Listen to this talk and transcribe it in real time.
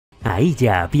Ahí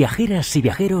ya, viajeras y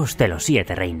viajeros de los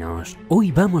 7 reinos.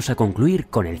 Hoy vamos a concluir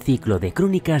con el ciclo de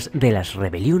crónicas de las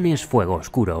rebeliones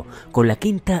Fuegoscuro, con la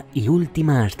quinta y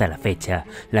última hasta la fecha,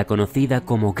 la conocida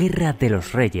como Guerra de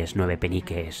los Reyes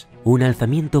Nuevepeniques. Un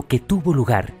alzamiento que tuvo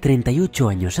lugar 38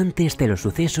 años antes de los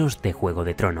sucesos de Juego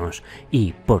de Tronos,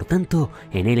 y, por tanto,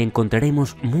 en él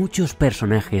encontraremos muchos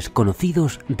personajes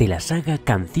conocidos de la saga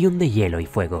Canción de Hielo y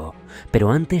Fuego.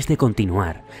 Pero antes de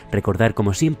continuar, recordad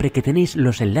como siempre que tenéis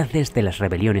los enlaces de las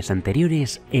rebeliones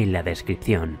anteriores en la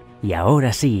descripción. Y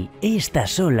ahora sí, estas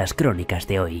son las crónicas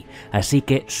de hoy, así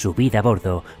que subid a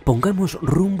bordo, pongamos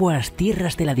rumbo a las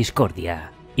tierras de la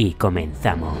discordia, y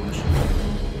comenzamos.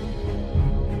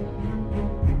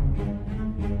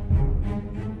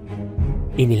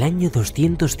 En el año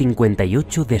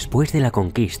 258 después de la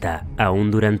conquista,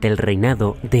 aún durante el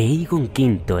reinado de Aegon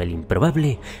V el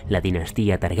Improbable, la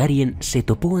dinastía Targaryen se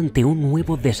topó ante un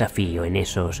nuevo desafío en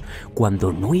Essos,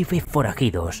 cuando 9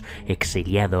 forajidos,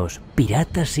 exiliados,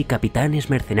 piratas y capitanes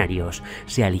mercenarios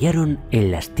se aliaron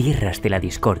en las tierras de la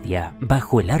discordia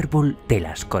bajo el árbol de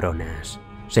las coronas.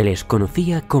 Se les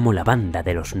conocía como la Banda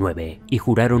de los 9 y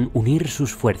juraron unir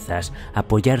sus fuerzas,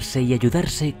 apoyarse y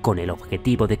ayudarse con el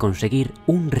objetivo de conseguir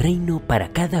un reino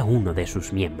para cada uno de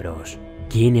sus miembros.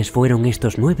 ¿Quiénes fueron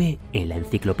estos 9? En la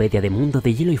enciclopedia de Mundo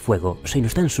de Hielo y Fuego se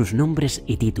nos dan sus nombres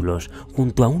y títulos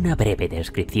junto a una breve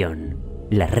descripción.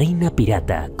 La reina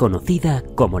pirata, conocida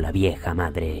como la Vieja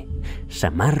Madre.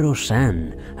 Samarro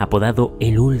San, apodado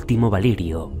el Último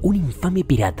Valirio, un infame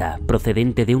pirata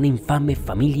procedente de una infame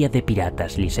familia de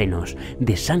piratas lisenos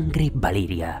de sangre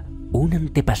valiria, un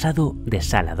antepasado de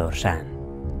Salador San.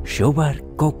 Shobar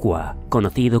Kokwa,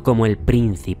 conocido como el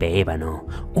Príncipe Ébano,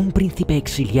 un príncipe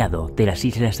exiliado de las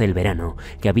Islas del Verano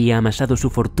que había amasado su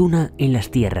fortuna en las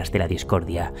tierras de la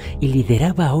discordia y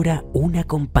lideraba ahora una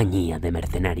compañía de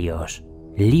mercenarios.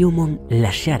 Liumon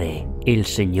Lashare, el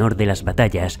Señor de las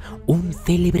Batallas, un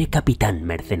célebre capitán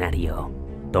mercenario.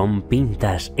 Tom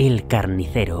Pintas, el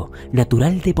Carnicero,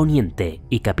 natural de Poniente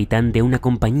y capitán de una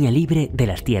compañía libre de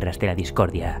las tierras de la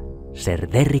discordia. Ser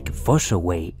Derrick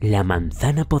Fossoway, la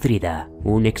Manzana Podrida,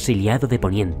 un exiliado de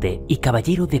Poniente y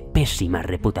caballero de pésima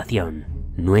reputación.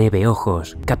 9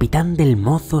 Ojos, capitán del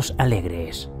Mozos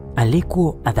Alegres.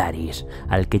 Alequo Adaris,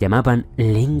 al que llamaban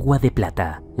Lengua de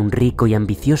Plata, un rico y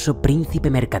ambicioso príncipe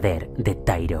mercader de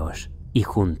Tyros. Y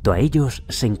junto a ellos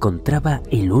se encontraba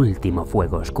el último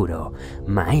Fuegoscuro,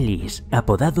 Maelis,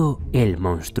 apodado el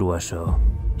Monstruoso.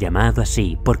 Llamado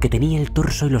así porque tenía el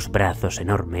torso y los brazos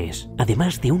enormes,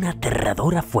 además de una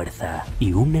aterradora fuerza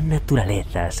y una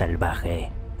naturaleza salvaje.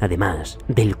 Además,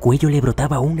 del cuello le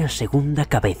brotaba una segunda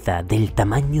cabeza del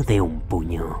tamaño de un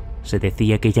puño. Se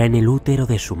decía que ya en el útero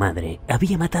de su madre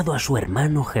había matado a su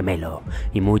hermano gemelo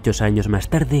y muchos años más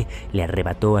tarde le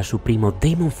arrebató a su primo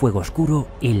Daemon Fuegoscuro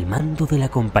el mando de la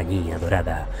Compañía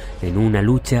Dorada, en una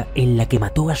lucha en la que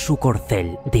mató a su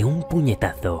corcel de un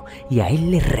puñetazo y a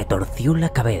él le retorció la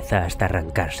cabeza hasta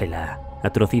arrancársela.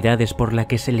 Atrocidades por la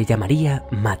que se le llamaría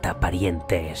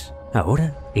mataparientes.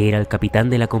 Ahora era el capitán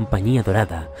de la Compañía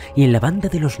Dorada y en la Banda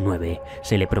de los 9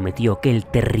 se le prometió que el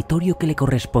territorio que le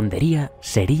correspondería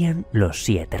serían los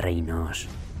 7 reinos.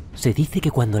 Se dice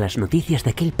que cuando las noticias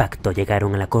de aquel pacto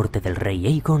llegaron a la corte del rey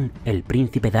Aegon, el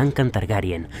príncipe Duncan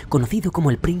Targaryen, conocido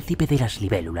como el príncipe de las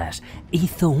libélulas,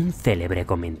 hizo un célebre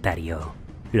comentario.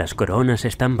 Las coronas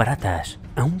están baratas,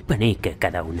 a un penique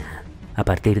cada una. A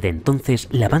partir de entonces,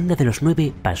 la Banda de los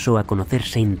 9 pasó a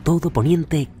conocerse en todo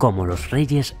Poniente como los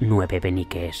Reyes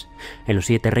Nuevepeniques. En los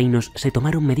 7 reinos se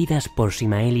tomaron medidas por si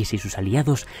Maelis y sus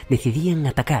aliados decidían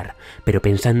atacar, pero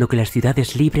pensando que las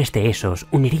ciudades libres de Essos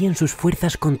unirían sus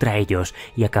fuerzas contra ellos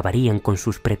y acabarían con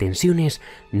sus pretensiones,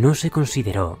 no se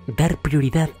consideró dar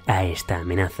prioridad a esta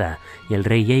amenaza, y el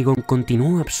rey Aegon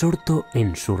continuó absorto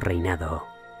en su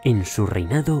reinado.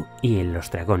 Y en los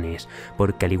dragones,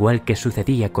 porque al igual que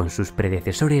sucedía con sus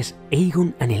predecesores,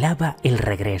 Aegon anhelaba el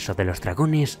regreso de los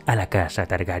dragones a la casa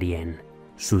Targaryen.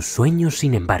 Sus sueños,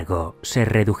 sin embargo, se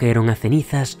redujeron a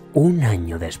cenizas un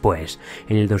año después,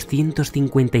 en el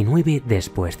 259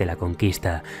 después de la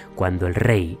conquista, cuando el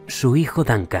rey, su hijo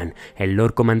Duncan, el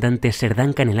Lord Comandante Ser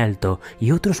Duncan el Alto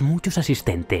y otros muchos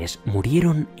asistentes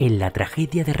murieron en la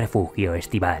tragedia de Refugio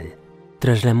Estival.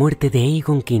 Tras la muerte de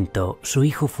Aegon V, su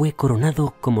hijo fue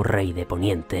coronado como rey de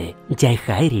Poniente,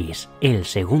 Jaehaerys, el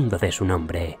segundo de su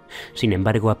nombre. Sin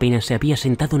embargo, apenas se había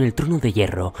sentado en el trono de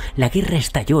hierro, la guerra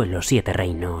estalló en los 7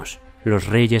 reinos. Los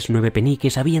reyes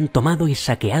Nuevepeniques habían tomado y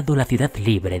saqueado la ciudad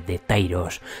libre de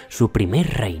Tyros, su primer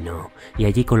reino, y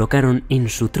allí colocaron en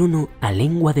su trono a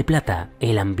Lengua de Plata,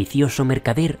 el ambicioso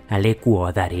mercader Alequo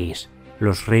Adaris.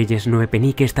 Los reyes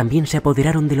nuevepeniques también se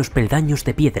apoderaron de los peldaños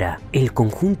de piedra, el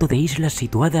conjunto de islas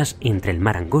situadas entre el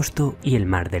mar Angosto y el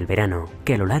mar del Verano,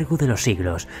 que a lo largo de los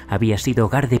siglos había sido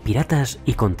hogar de piratas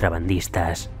y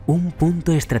contrabandistas. Un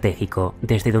punto estratégico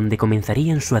desde donde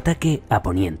comenzarían su ataque a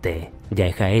Poniente.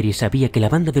 Jaehaerys sabía que la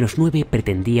banda de los 9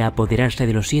 pretendía apoderarse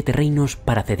de los 7 reinos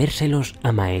para cedérselos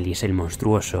a Maelis el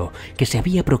Monstruoso, que se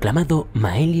había proclamado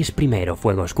Maelis I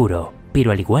Fuegoscuro.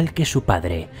 Pero al igual que su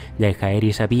padre,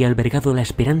 Jaehaerys había albergado la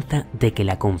esperanza de que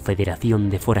la confederación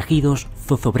de forajidos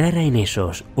zozobrara en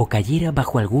esos o cayera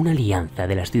bajo alguna alianza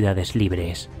de las ciudades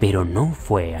libres. Pero no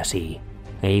fue así.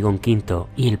 Aegon V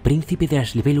y el príncipe de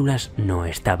las libélulas no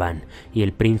estaban, y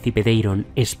el príncipe de Eiron,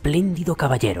 espléndido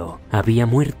caballero, había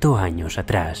muerto años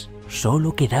atrás.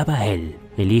 Solo quedaba él,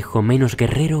 el hijo menos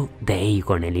guerrero de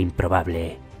Aegon el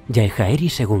Improbable.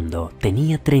 Jaehaerys II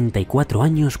tenía 34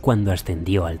 años cuando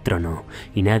ascendió al trono,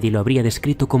 y nadie lo habría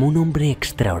descrito como un hombre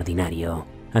extraordinario.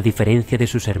 A diferencia de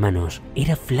sus hermanos,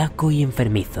 era flaco y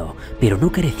enfermizo, pero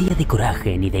no carecía de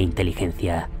coraje ni de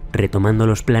inteligencia. Retomando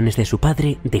los planes de su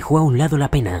padre, dejó a un lado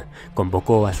la pena,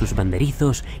 convocó a sus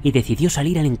banderizos y decidió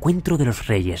salir al encuentro de los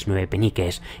reyes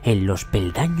nuevepeniques en los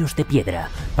peldaños de piedra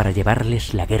para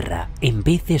llevarles la guerra, en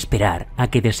vez de esperar a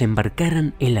que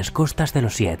desembarcaran en las costas de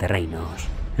los 7 reinos.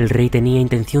 El rey tenía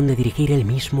intención de dirigir él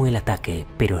mismo el ataque,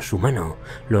 pero su mano,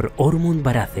 Lord Ormond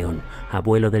Baratheon,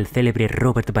 abuelo del célebre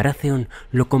Robert Baratheon,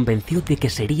 lo convenció de que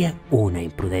sería una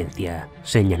imprudencia.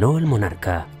 Señaló al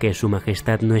monarca que su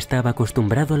majestad no estaba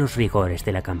acostumbrado a los rigores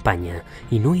de la campaña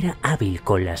y no era hábil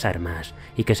con las armas,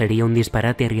 y que sería un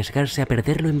disparate arriesgarse a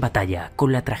perderlo en batalla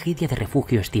con la tragedia de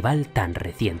refugio estival tan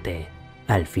reciente.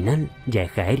 Al final,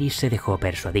 Jaehaerys se dejó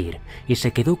persuadir y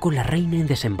se quedó con la reina en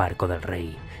desembarco del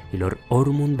rey, y Lord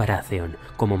Ormond Baratheon,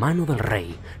 como mano del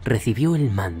rey, recibió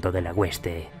el mando de la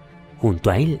hueste.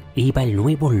 Junto a él iba el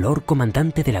nuevo Lord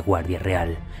Comandante de la Guardia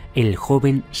Real, el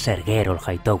joven Ser Gerold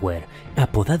Hightower,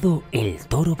 apodado el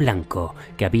Toro Blanco,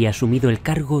 que había asumido el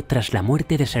cargo tras la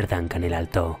muerte de Ser Duncan el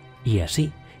Alto. Y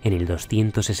así, en el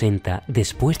 260,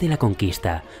 después de la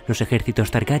conquista, los ejércitos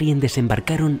Targaryen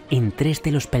desembarcaron en 3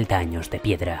 de los peldaños de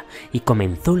piedra y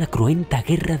comenzó la cruenta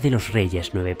guerra de los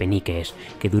reyes nuevepeniques,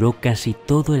 que duró casi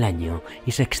todo el año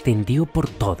y se extendió por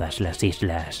todas las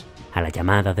islas. A la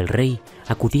llamada del rey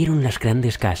acudieron las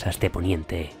grandes casas de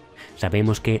Poniente.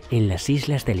 Sabemos que en las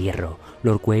Islas del Hierro,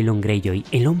 Lord Quaelon Greyjoy,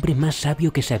 el hombre más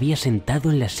sabio que se había sentado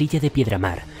en la silla de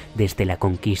Piedramar desde la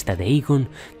conquista de Aegon,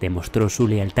 demostró su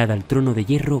lealtad al trono de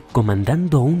hierro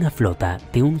comandando una flota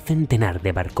de 100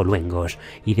 de barcoluengos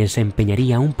y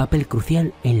desempeñaría un papel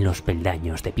crucial en los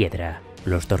peldaños de piedra.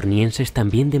 Los dornienses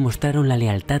también demostraron la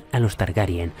lealtad a los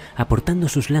Targaryen, aportando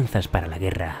sus lanzas para la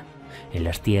guerra. En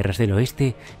las tierras del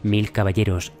oeste, 1000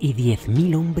 caballeros y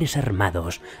 10.000 hombres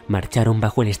armados marcharon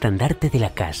bajo el estandarte de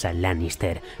la casa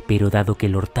Lannister, pero dado que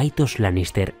Lord Tytos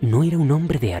Lannister no era un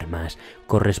hombre de armas,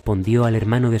 correspondió al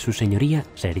hermano de su señoría,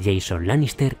 Ser Jason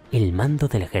Lannister, el mando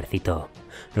del ejército.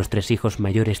 Los 3 hijos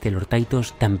mayores de Lord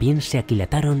Tytos también se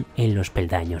aquilataron en los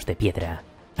peldaños de piedra.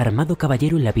 Armado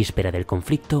caballero en la víspera del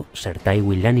conflicto, Ser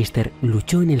Tywin Lannister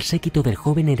luchó en el séquito del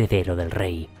joven heredero del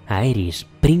rey, Aerys,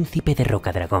 príncipe de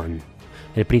Rocadragón.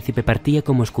 El príncipe partía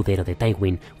como escudero de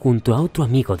Tywin junto a otro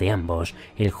amigo de ambos,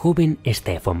 el joven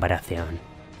Steffon Baratheon.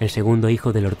 El segundo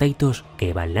hijo de Lord Tytos,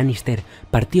 Kevan Lannister,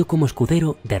 partió como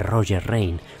escudero de Roger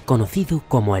Reyne, conocido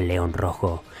como el León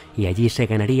Rojo, y allí se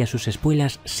ganaría sus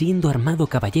espuelas siendo armado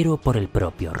caballero por el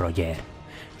propio Roger.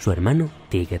 Su hermano,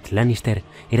 Tyget Lannister,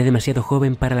 era demasiado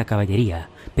joven para la caballería,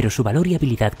 pero su valor y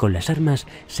habilidad con las armas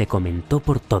se comentó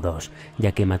por todos,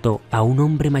 ya que mató a un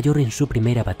hombre mayor en su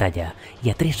primera batalla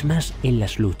y a 3 más en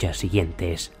las luchas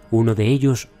siguientes, uno de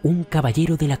ellos un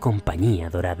caballero de la Compañía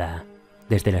Dorada.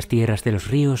 Desde las tierras de los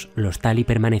ríos, los Tully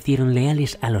permanecieron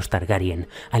leales a los Targaryen,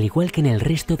 al igual que en el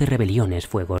resto de rebeliones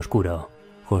Fuegoscuro.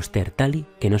 Hoster Tully,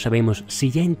 que no sabemos si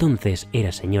ya entonces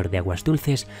era señor de Aguas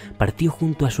Dulces, partió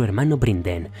junto a su hermano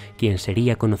Brynden, quien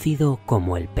sería conocido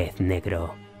como el Pez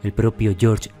Negro. El propio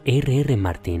George R.R.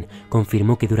 Martin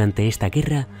confirmó que durante esta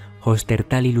guerra, Hoster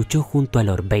Tully luchó junto a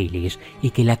Lord Baelys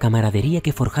y que la camaradería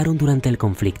que forjaron durante el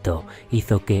conflicto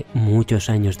hizo que, muchos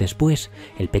años después,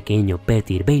 el pequeño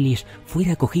Petyr Baelys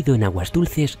fuera acogido en Aguas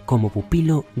Dulces como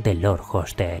pupilo de Lord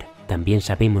Hoster. También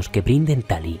sabemos que Brynden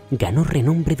Tully ganó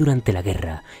renombre durante la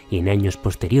guerra y en años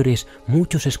posteriores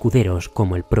muchos escuderos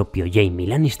como el propio Jaime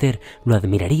Lannister lo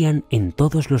admirarían en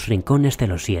todos los rincones de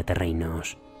los 7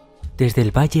 reinos. Desde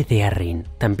el valle de Arryn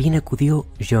también acudió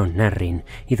Jon Arryn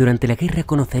y durante la guerra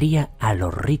conocería a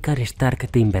Lord Rickard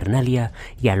Stark de Invernalia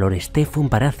y a Lord Steffon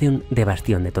Baratheon de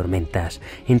Bastión de Tormentas,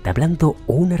 entablando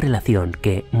una relación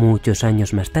que muchos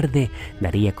años más tarde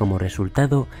daría como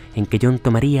resultado en que Jon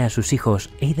tomaría a sus hijos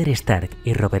Eddard Stark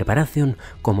y Robert Baratheon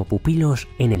como pupilos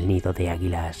en el Nido de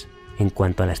Águilas. En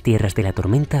cuanto a las Tierras de la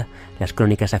Tormenta, las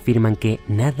crónicas afirman que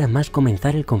nada más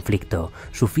comenzar el conflicto,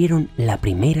 sufrieron la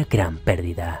primera gran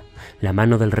pérdida. La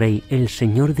mano del rey, el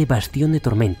señor de Bastión de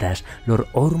Tormentas, Lord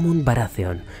Ormond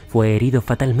Baratheon, fue herido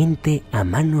fatalmente a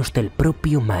manos del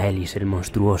propio Maelys el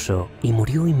Monstruoso y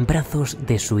murió en brazos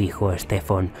de su hijo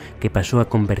Steffon, que pasó a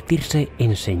convertirse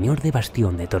en señor de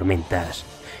Bastión de Tormentas.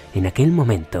 En aquel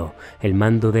momento, el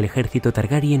mando del ejército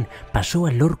Targaryen pasó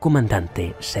al Lord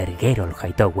Comandante Ser Gerold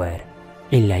Hightower.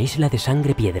 En la Isla de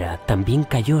Sangre Piedra también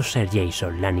cayó Ser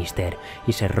Jason Lannister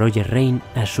y Ser Roger Reyne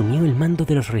asumió el mando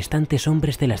de los restantes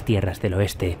hombres de las Tierras del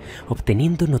Oeste,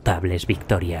 obteniendo notables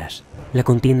victorias. La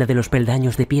contienda de los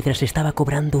peldaños de piedras estaba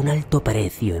cobrando un alto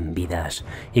precio en vidas,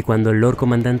 y cuando el Lord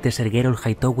Comandante Ser Gerold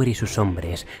Hightower y sus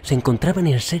hombres se encontraban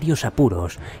en serios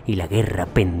apuros y la guerra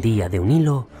pendía de un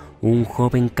hilo, un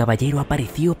joven caballero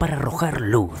apareció para arrojar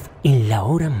luz en la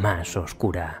hora más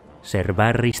oscura. Ser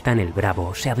Barristan el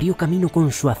Bravo se abrió camino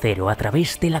con su acero a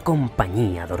través de la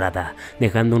Compañía Dorada,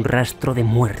 dejando un rastro de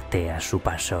muerte a su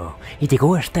paso, y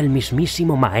llegó hasta el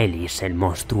mismísimo Maelys el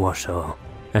Monstruoso.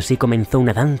 Así comenzó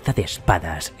una danza de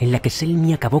espadas en la que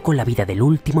Selmy acabó con la vida del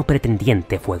último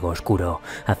pretendiente Fuegoscuro,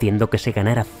 haciendo que se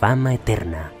ganara fama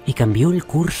eterna, y cambió el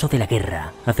curso de la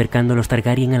guerra, acercando a los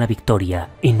Targaryen a la victoria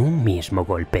en un mismo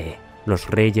golpe. Los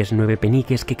reyes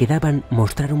nuevepeniques que quedaban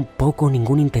mostraron poco o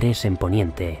ningún interés en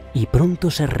Poniente y pronto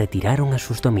se retiraron a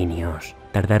sus dominios.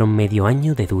 Tardaron medio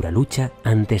año de dura lucha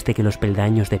antes de que los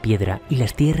peldaños de piedra y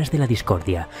las tierras de la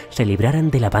discordia se libraran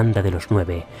de la banda de los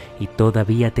 9, y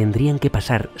todavía tendrían que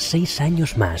pasar 6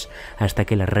 años más hasta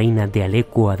que la reina de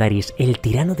Alequo Adaris, el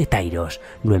tirano de Tyros,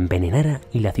 lo envenenara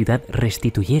y la ciudad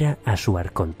restituyera a su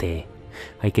arconte.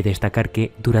 Hay que destacar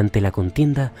que, durante la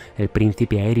contienda, el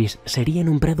príncipe Aerys sería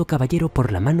nombrado caballero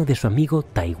por la mano de su amigo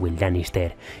Tywin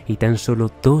Lannister, y tan solo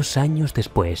 2 años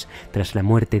después, tras la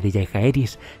muerte de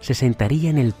Jaehaerys, se sentaría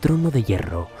en el trono de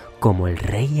hierro, como el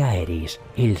rey Aerys,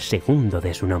 el segundo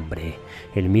de su nombre,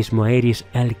 el mismo Aerys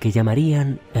al que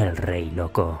llamarían el Rey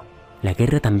Loco. La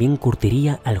guerra también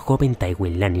curtiría al joven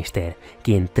Tywin Lannister,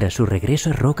 quien tras su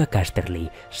regreso a Roca Casterly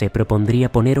se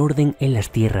propondría poner orden en las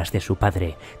tierras de su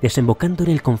padre, desembocando en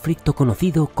el conflicto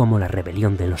conocido como la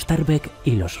Rebelión de los Tarbeck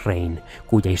y los Reyne,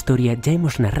 cuya historia ya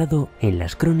hemos narrado en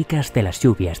las crónicas de las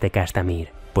lluvias de Castamir.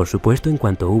 Por supuesto, en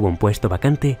cuanto hubo un puesto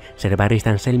vacante, Ser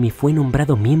Barristan Selmy fue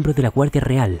nombrado miembro de la Guardia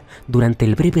Real durante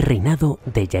el breve reinado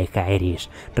de Jaehaerys,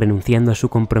 renunciando a su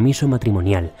compromiso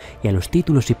matrimonial y a los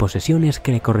títulos y posesiones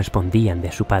que le correspondían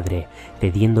de su padre,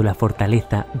 cediendo la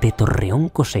fortaleza de Torreón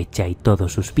Cosecha y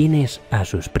todos sus bienes a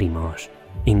sus primos.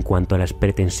 En cuanto a las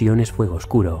pretensiones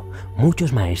Fuegoscuro,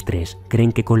 muchos maestres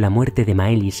creen que con la muerte de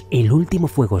Maelys, el último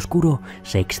Fuegoscuro,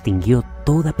 se extinguió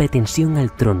toda pretensión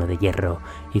al trono de hierro,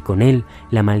 y con él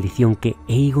la maldición que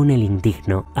Aegon el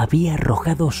Indigno había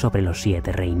arrojado sobre los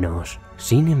 7 reinos.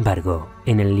 Sin embargo,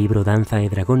 en el libro Danza de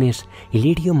Dragones,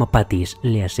 Illyrio Mopatis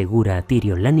le asegura a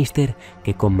Tyrion Lannister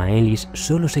que con Maelys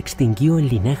solo se extinguió el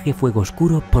linaje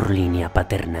Fuegoscuro por línea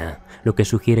paterna, lo que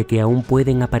sugiere que aún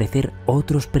pueden aparecer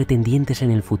otros pretendientes en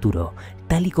el futuro,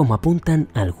 tal y como apuntan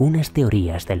algunas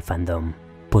teorías del fandom.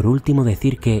 Por último,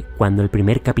 decir que, cuando el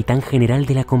primer capitán general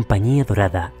de la Compañía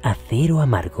Dorada, Acero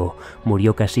Amargo,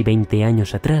 murió casi 20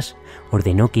 años atrás,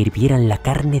 ordenó que hirvieran la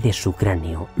carne de su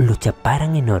cráneo, lo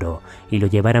chaparan en oro y lo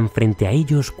llevaran frente a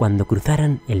ellos cuando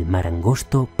cruzaran el mar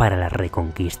angosto para la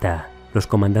reconquista. Los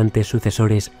comandantes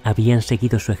sucesores habían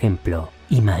seguido su ejemplo,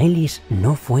 y Maelys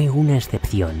no fue una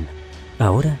excepción.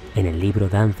 Ahora, en el libro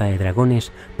Danza de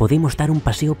Dragones, podemos dar un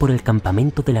paseo por el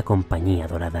campamento de la Compañía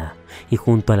Dorada, y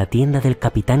junto a la tienda del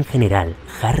capitán general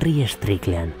Harry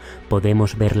Strickland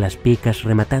podemos ver las picas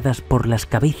rematadas por las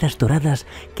cabezas doradas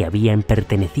que habían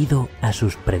pertenecido a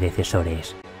sus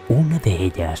predecesores. Una de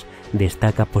ellas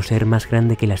destaca por ser más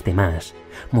grande que las demás,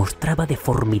 mostraba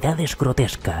deformidades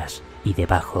grotescas, y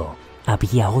debajo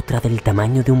había otra del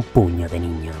tamaño de un puño de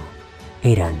niño.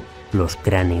 Eran los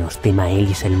cráneos de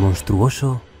Maelys el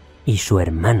Monstruoso y su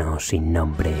hermano sin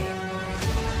nombre.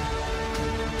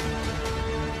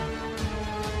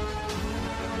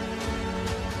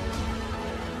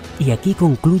 Y aquí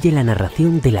concluye la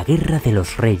narración de la Guerra de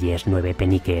los Reyes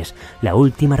Nuevepeniques, la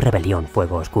última rebelión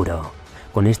Fuegoscuro.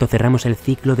 Con esto cerramos el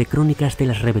ciclo de crónicas de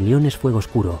las rebeliones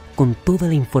Fuegoscuro, con toda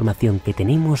la información que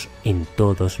tenemos en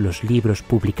todos los libros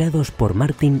publicados por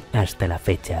Martin hasta la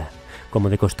fecha. Como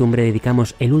de costumbre,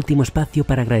 dedicamos el último espacio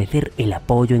para agradecer el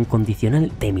apoyo incondicional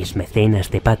de mis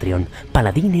mecenas de Patreon,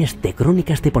 paladines de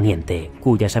Crónicas de Poniente,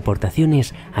 cuyas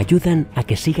aportaciones ayudan a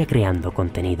que siga creando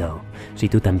contenido. Si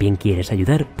tú también quieres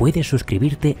ayudar, puedes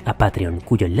suscribirte a Patreon,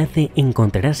 cuyo enlace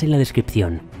encontrarás en la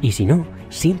descripción. Y si no,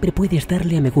 siempre puedes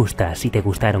darle a me gusta si te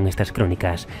gustaron estas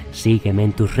crónicas. Sígueme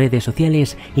en tus redes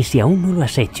sociales y si aún no lo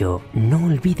has hecho, no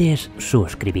olvides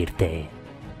suscribirte.